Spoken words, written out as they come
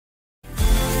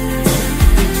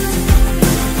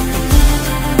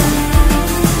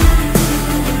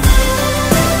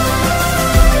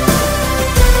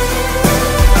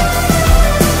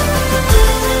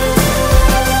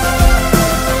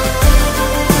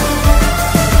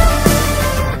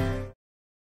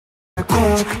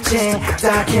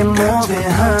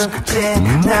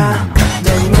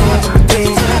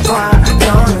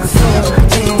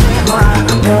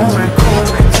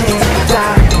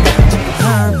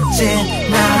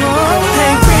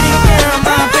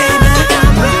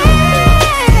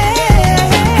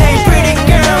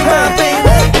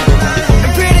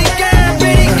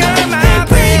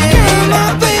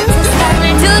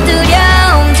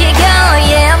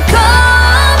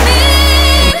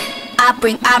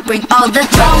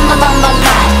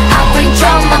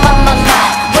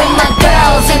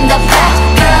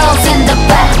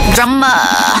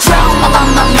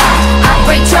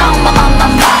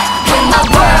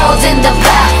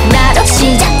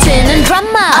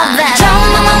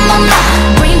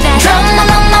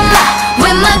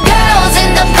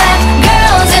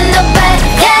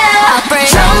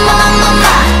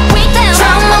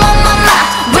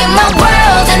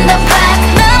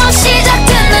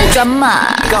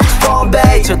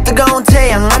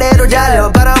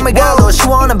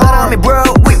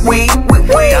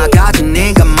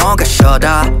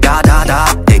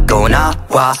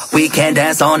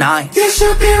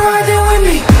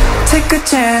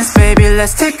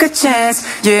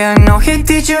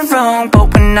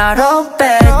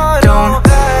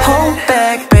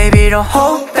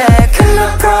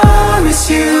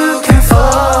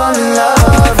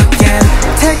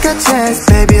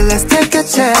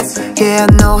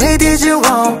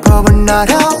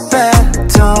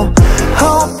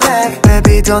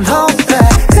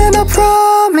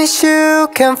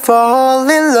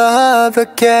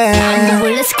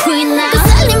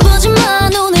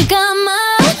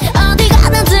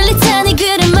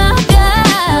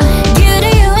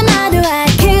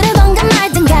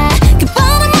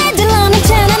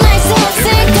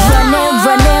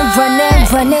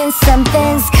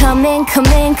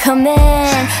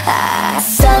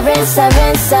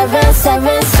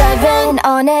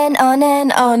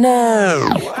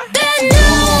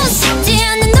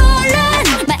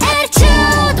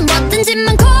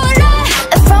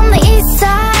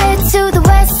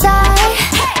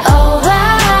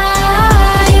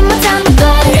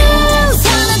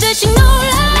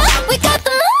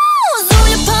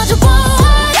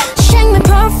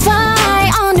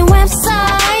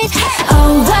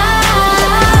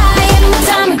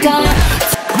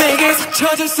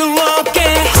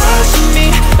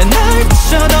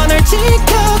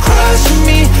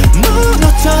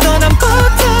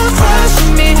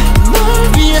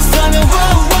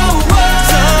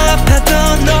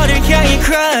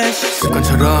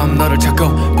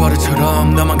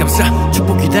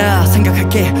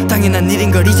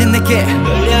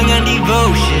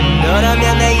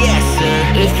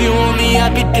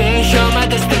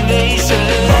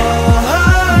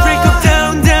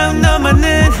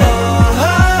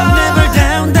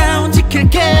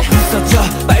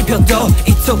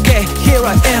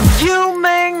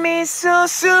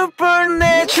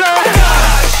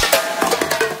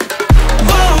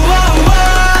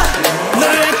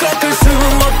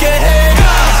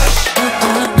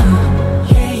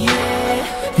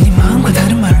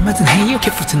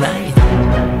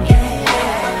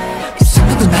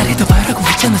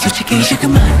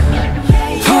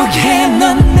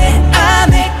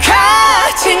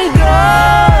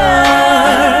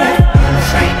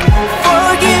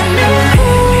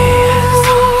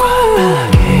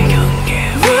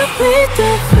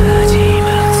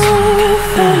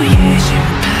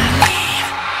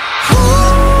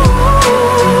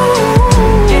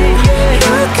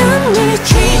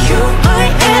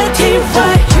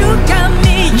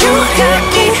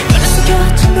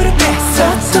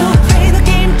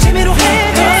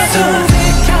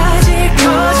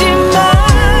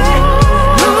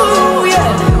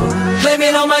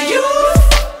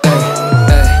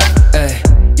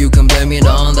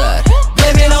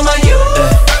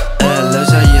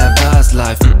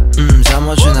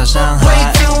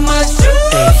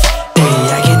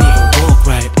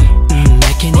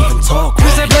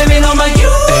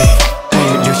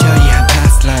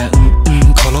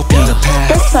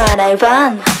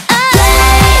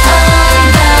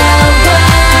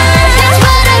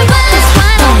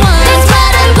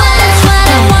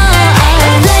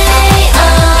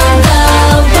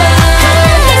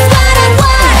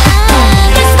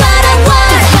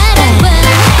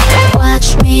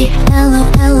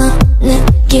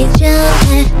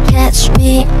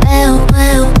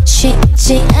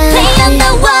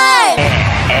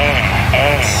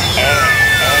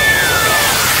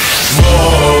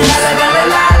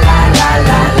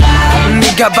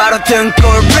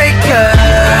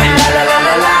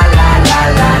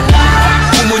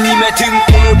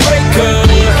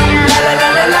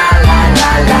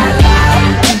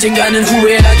언젠가는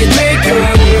후회하게 될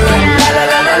거야. Little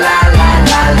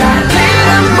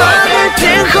mother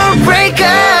than heartbreaker.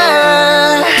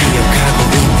 기억하고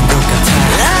있는 것 같아.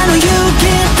 I know you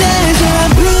get deja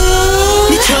vu.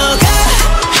 미쳐가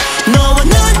너와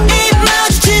눈이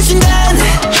마주친 순간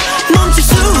멈출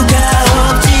수가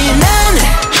없지. 난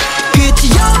끝이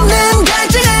없는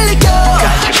갈증을 느껴.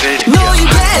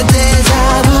 너에게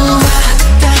deja vu.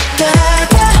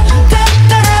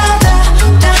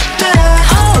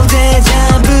 Oh deja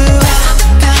vu.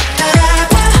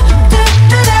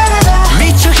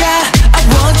 미쳐가 I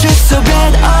want you so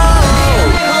bad. Oh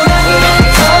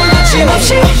거침없이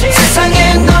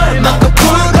세상에 널 막고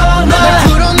풀어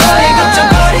너의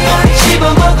걱정거리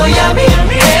집어먹어야 미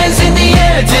Hands in the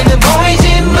air 뒤는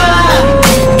보이지만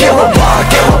깨워봐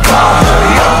깨워봐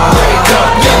Hurry up wake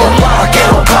up 깨워봐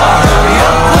깨워봐 Hurry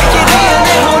up 우리끼리 내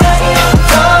호랑이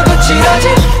더 거칠어진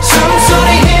숨소리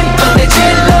힘껏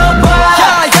내질러봐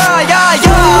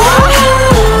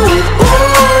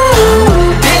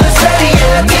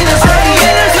디너소리야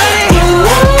디너소리야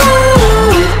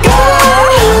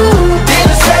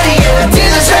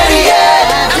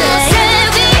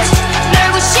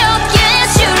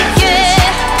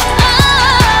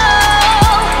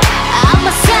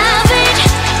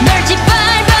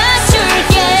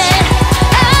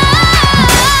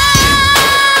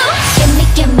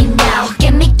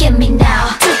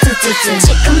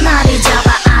지금 나를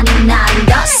잡아 아니 난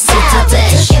더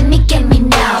savage. Get me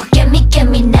now, get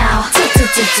me now.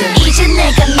 이제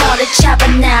내가 너를 잡아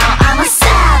now. I'm a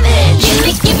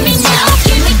savage. Get me now,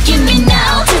 get me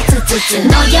now.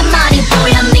 너의 말이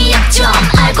보여 네 약점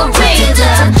알고리즘.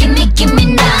 Get me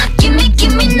now.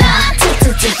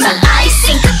 날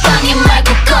아이싱 그 방에 말고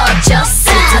꺼져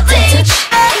savage.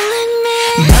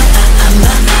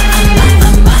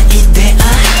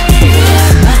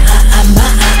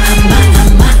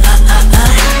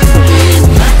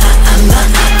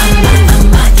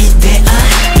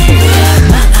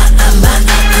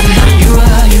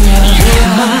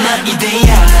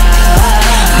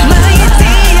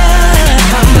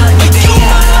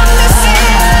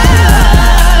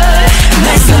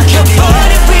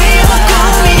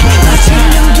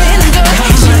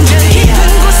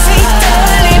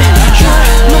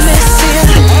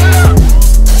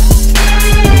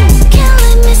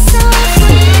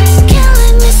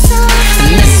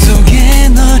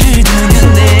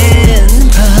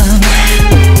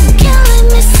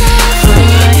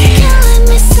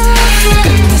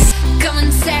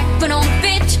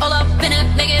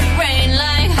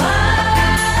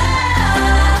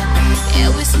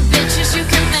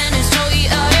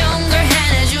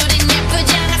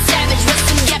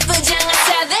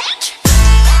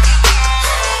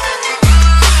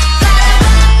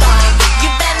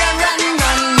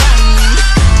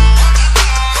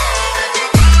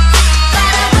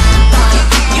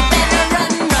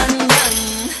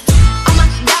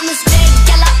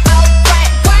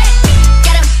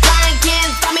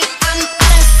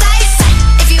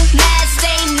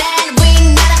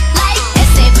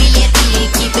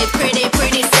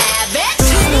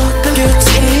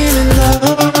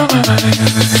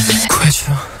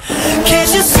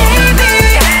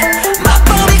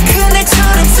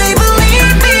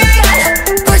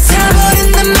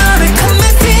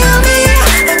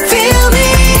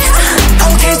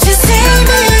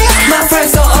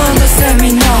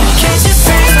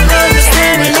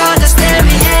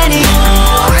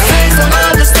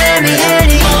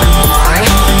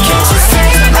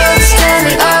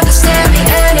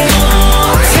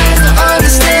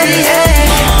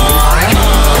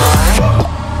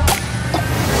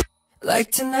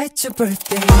 Like tonight's your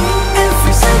birthday.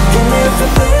 Every second, every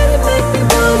minute make me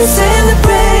wanna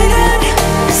celebrate it.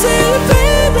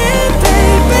 Celebrate it,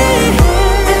 baby.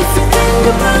 Everything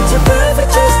about you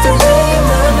perfect, just the way you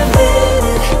wanna live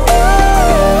it.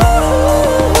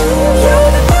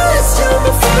 You're the best, you're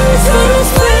my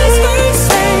first place.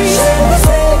 You're my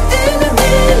faith in a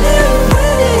million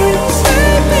ways,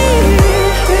 baby.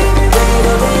 Baby, we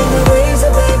don't need no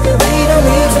reason, baby, we don't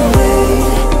need to wait.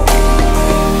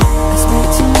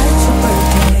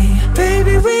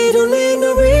 Baby, we don't need no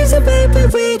reason, baby,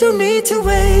 we don't need to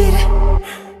wait.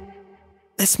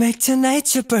 Let's make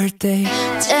tonight your birthday.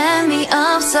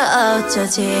 재미없어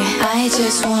어쩌지. I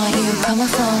just want you, call my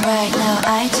phone right now.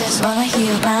 I just wanna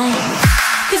hear mine.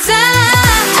 Cause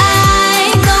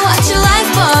I know what you like,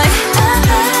 boy.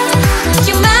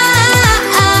 You're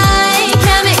mine,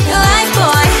 can't make you like,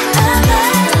 boy.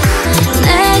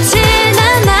 내 지난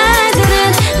날들은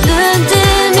눈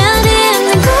뜨면 있는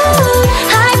곳.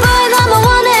 High boy 너무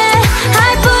원해,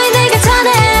 high boy 내가 전해.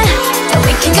 And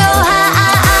we can go high,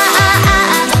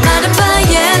 마른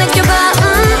바에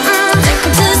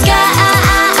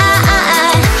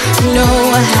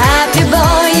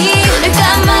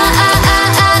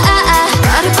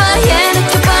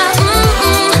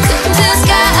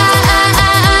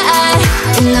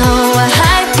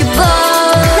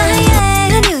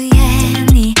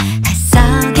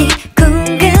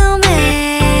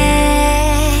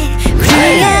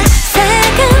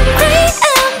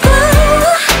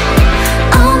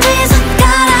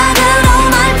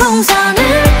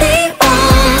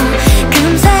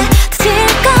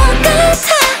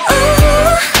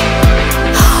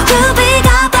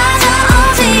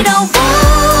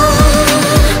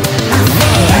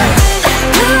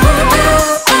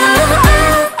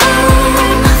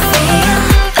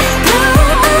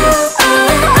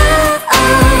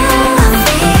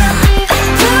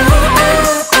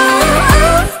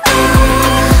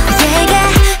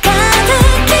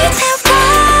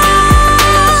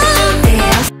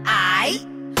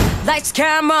Lights,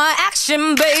 camera,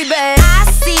 action, baby. I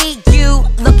see you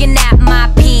looking at my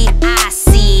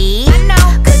PIC. I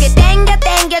know. 그게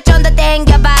땡겨 좀 더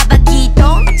땡겨봐봐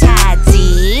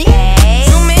기동차지.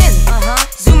 Zoom in,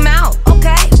 zoom out,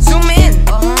 okay. Zoom in,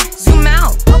 zoom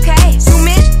out, okay. Zoom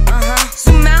in,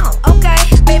 zoom out, okay.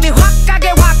 Baby 확 가게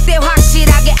확대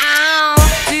확실하게 out.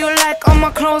 Do you like all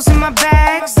my clothes in my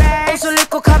bags? 옷을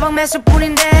입고 가방 매실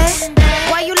뿐인데.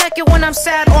 Why you like it when I'm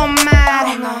sad or mad?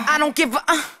 I don't give a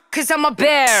cause I'm a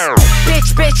bear.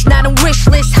 Bitch 나는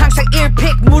wishlist 항상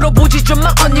earpick 물어보지 좀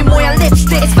마 언니 뭐야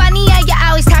lipstick. It's funny how you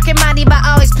always talking money but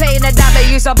always playing the Now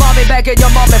they use a bomb back in your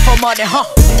mommy for money, huh?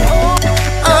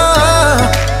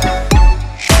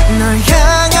 널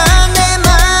향한 내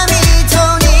맘이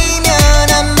돈이면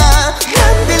아마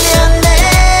난 빌렸네.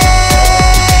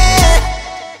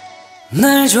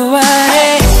 널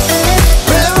좋아해.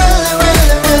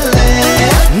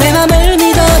 내 맘을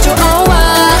믿어줘.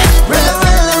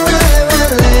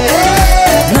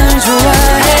 널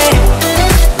좋아해.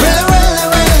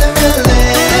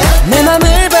 내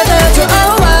맘을 받아줘.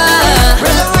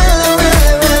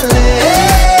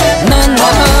 넌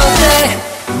어때?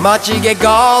 멋지게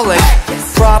going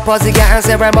프로포즈가 한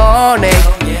세레모니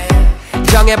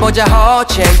정해보자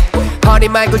호칭 허니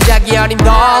말고 자기 어린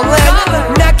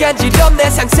darling 나 간지럽네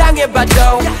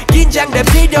상상해봐도 긴장돼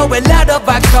필요해 lot of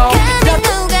alcohol.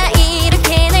 누가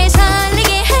이렇게 날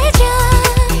설레게 해줘.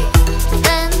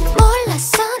 난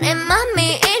몰랐어 내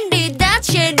맘이 이리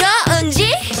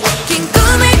다채로운지. 긴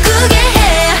꿈을 꾸게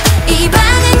해. 이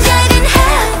방은 작은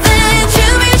heaven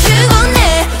춤을 추고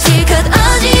내 실컷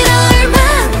어지러울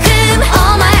만큼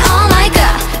Oh my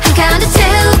god 한가운데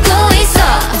태우고 있어.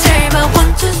 Turbo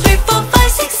 1, 2, 3, 4, 5,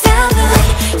 6,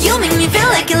 7 You make me feel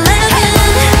like 11.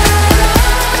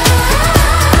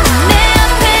 내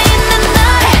앞에 있는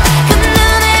너를 그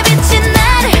눈에 비친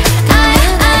나를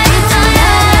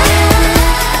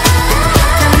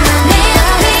내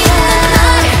앞에 있는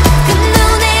너를 그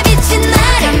눈에 비친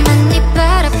나를 가만히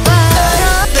바라봐.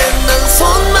 난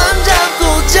손만 잡고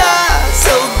자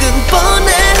속은 뻔해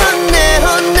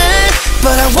honey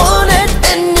But I want it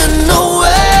and you know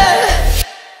it.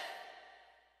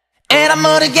 And I'm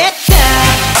gonna get down.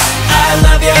 I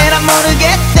love you. And I'm gonna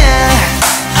get down.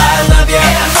 I love you.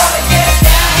 And I'm gonna get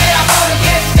down. And I'm gonna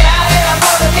get down. And I'm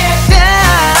gonna get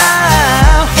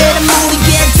down. And I'm gonna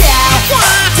get down.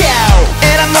 Down.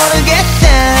 And I'm gonna get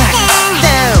down.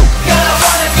 Down. Gonna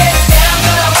wanna get down.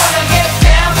 Gonna wanna get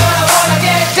down. Gonna wanna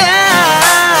get down.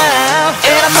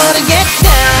 And I'm gonna get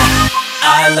down.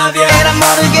 I love you. And I'm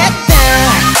gonna get down.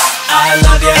 I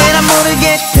love you. And I'm gonna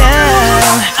get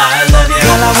down. I love you.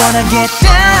 Girl, I wanna get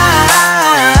down.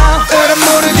 And I'm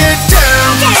gonna get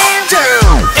down.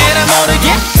 Down. And I'm gonna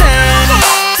get down.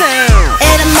 Down.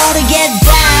 And I'm gonna get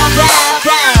down.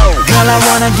 Down. Girl, I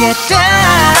wanna get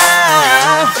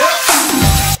down.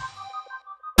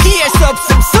 피할 수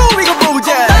없음 소리가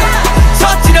보자.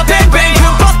 서치려 뱅뱅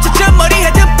그 버튼 머리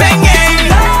헤드 뱅뱅.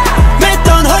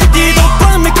 맸던 허리띠도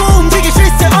꽉 메고 움직일 수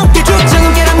있어 어깨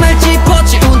죽창은 계란 말지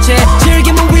퍼치운 채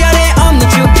즐기면 위아래 없는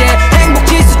축제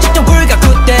행복지수 측정 불가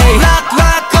그때 Rock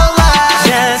rock alive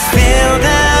Just feel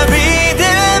the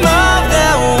rhythm of the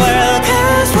world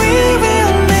Cause we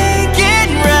will make it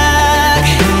rock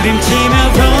부림치며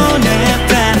보내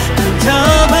밤 더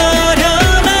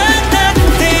버려만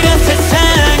따뜻한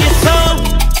세상에서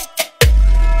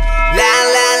La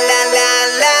la la la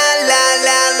la la la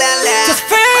la la Just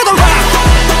feel the rock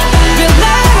Feel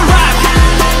like a rock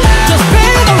Just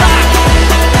feel the rock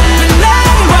Feel like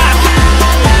a rock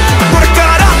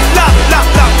노래가라 la la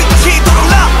la 미치도록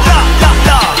la la la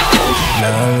la La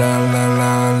la la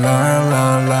la la la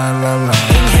la la la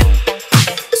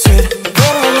Sweet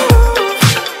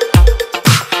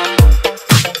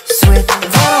Sweet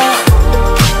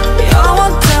영원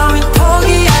따윈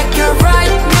포기할게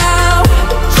right now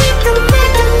지금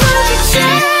내가 너를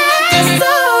찾았어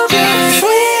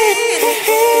Sweet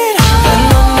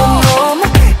너무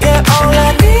Yeah all I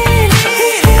need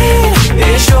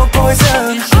is your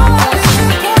poison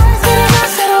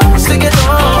세게도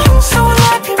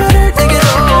소원할 피부를 내게로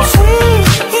Sweet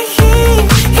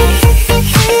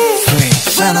Sweet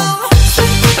venom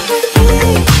Sweet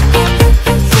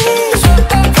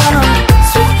venom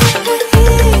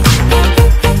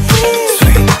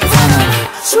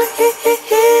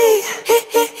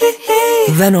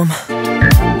Sweet venom